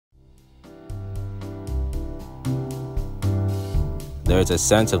there is a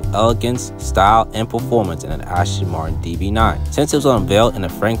sense of elegance, style, and performance in an Aston Martin DB9. Since it was unveiled in the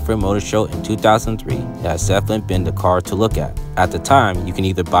Frankfurt Motor Show in 2003, it has definitely been the car to look at. At the time, you can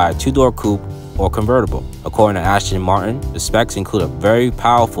either buy a two-door coupe or convertible. According to Aston Martin, the specs include a very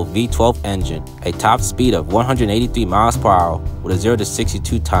powerful V12 engine, a top speed of 183 miles per hour with a 0 to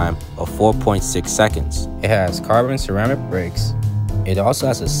 62 time of 4.6 seconds. It has carbon ceramic brakes. It also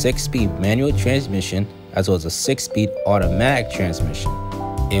has a 6-speed manual transmission as well as a 6-speed automatic transmission.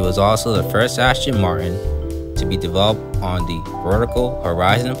 It was also the first Aston Martin to be developed on the vertical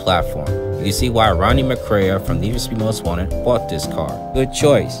horizon platform. You can see why Ronnie McCrea from Need for Speed Most Wanted bought this car. Good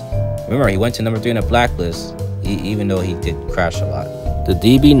choice. Remember, he went to number 3 in the blacklist, even though he did crash a lot. The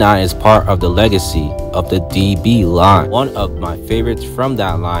DB9 is part of the legacy of the DB line. One of my favorites from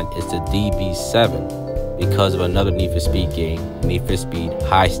that line is the DB7 because of another Need for Speed game, Need for Speed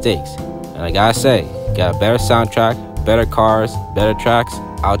High Stakes. And I gotta say, got a better soundtrack, better cars, better tracks.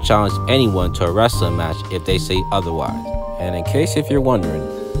 I'll challenge anyone to a wrestling match if they say otherwise. And in case if you're wondering,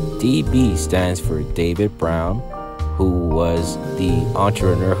 DB stands for David Brown, who was the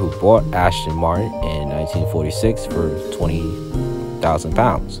entrepreneur who bought Aston Martin in 1946 for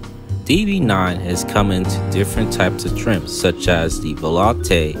 £20,000. DB9 has come into different types of trims, such as the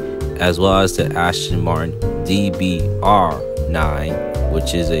Volante, as well as the Aston Martin DB9,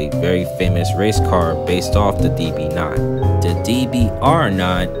 which is a very famous race car based off the DB9. The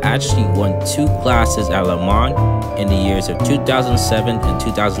DB9 actually won 2 classes at Le Mans in the years of 2007 and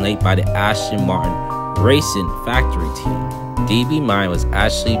 2008 by the Aston Martin Racing Factory team. DB9 was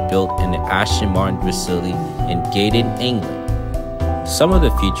actually built in the Aston Martin facility in Gaydon, England. Some of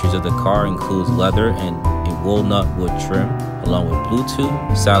the features of the car includes leather and a walnut wood trim, along with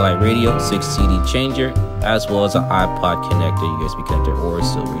Bluetooth, satellite radio, 6 CD changer, as well as an iPod connector, USB connector, or a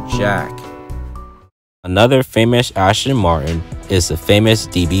silver jack. Another famous Aston Martin is the famous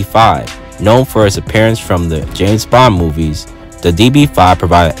DB5. Known for its appearance from the James Bond movies, the DB5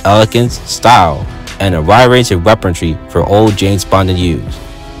 provided elegance, style, and a wide range of weaponry for old James Bond to use.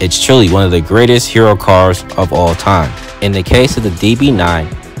 It's truly one of the greatest hero cars of all time. In the case of the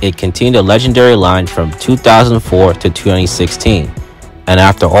DB9, it continued a legendary line from 2004 to 2016. And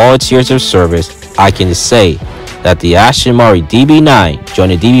after all its years of service, I can say that the Aston Martin DB9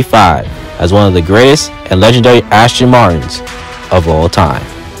 joined the DB5 as one of the greatest and legendary Aston Martins of all time.